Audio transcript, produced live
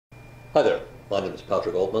Hi there, my name is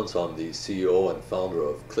Patrick Altmans. I'm the CEO and founder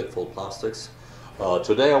of Clickfold Plastics.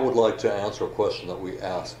 Today I would like to answer a question that we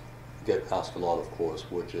get asked a lot, of course,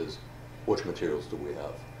 which is which materials do we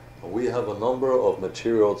have? We have a number of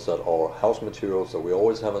materials that are house materials that we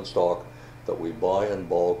always have in stock that we buy in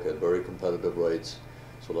bulk at very competitive rates.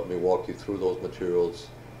 So let me walk you through those materials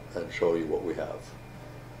and show you what we have.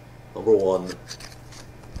 Number one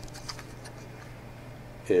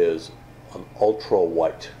is an ultra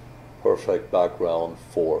white, perfect background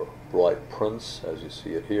for bright prints, as you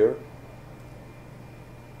see it here.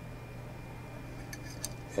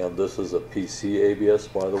 And this is a PC ABS,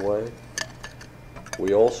 by the way.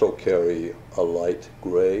 We also carry a light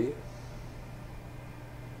gray,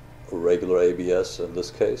 a regular ABS in this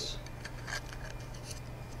case,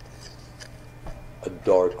 a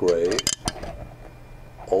dark gray,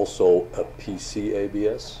 also a PC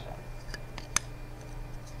ABS.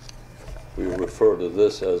 We refer to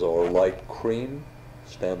this as our light cream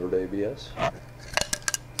standard ABS.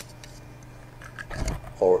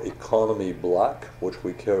 Our economy black, which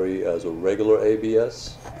we carry as a regular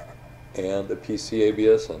ABS and a PC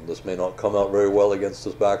ABS, and this may not come out very well against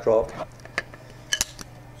this backdrop.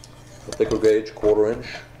 A thicker gauge 1/4 inch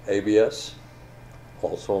ABS,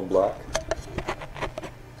 also in black.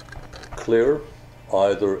 Clear,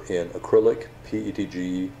 either in acrylic,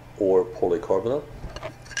 PETG, or polycarbonate.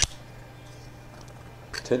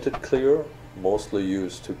 Tinted clear, mostly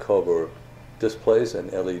used to cover displays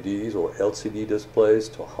and LEDs or LCD displays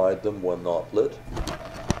to hide them when not lit.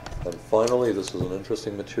 And finally, this is an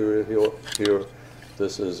interesting material here.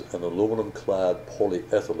 This is an aluminum clad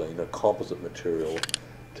polyethylene, a composite material,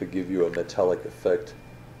 to give you a metallic effect,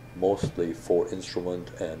 mostly for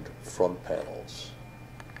instrument and front panels.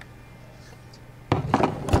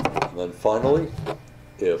 And then finally,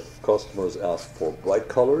 if customers ask for bright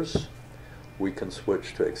colors, we can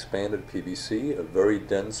switch to expanded PVC, a very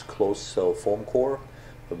dense closed cell foam core,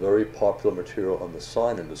 a very popular material in the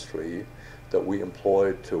sign industry that we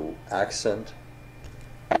employ to accent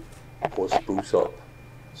or spruce up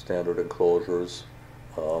standard enclosures.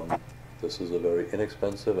 This is a very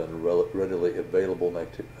inexpensive and readily available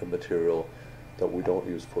material that we don't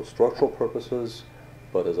use for structural purposes,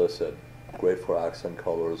 but as I said, great for accent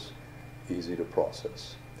colors, easy to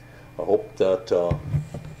process. I hope that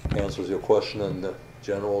answers your question in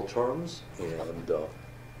general terms, and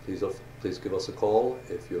please give us a call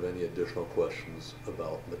if you have any additional questions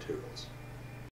about materials.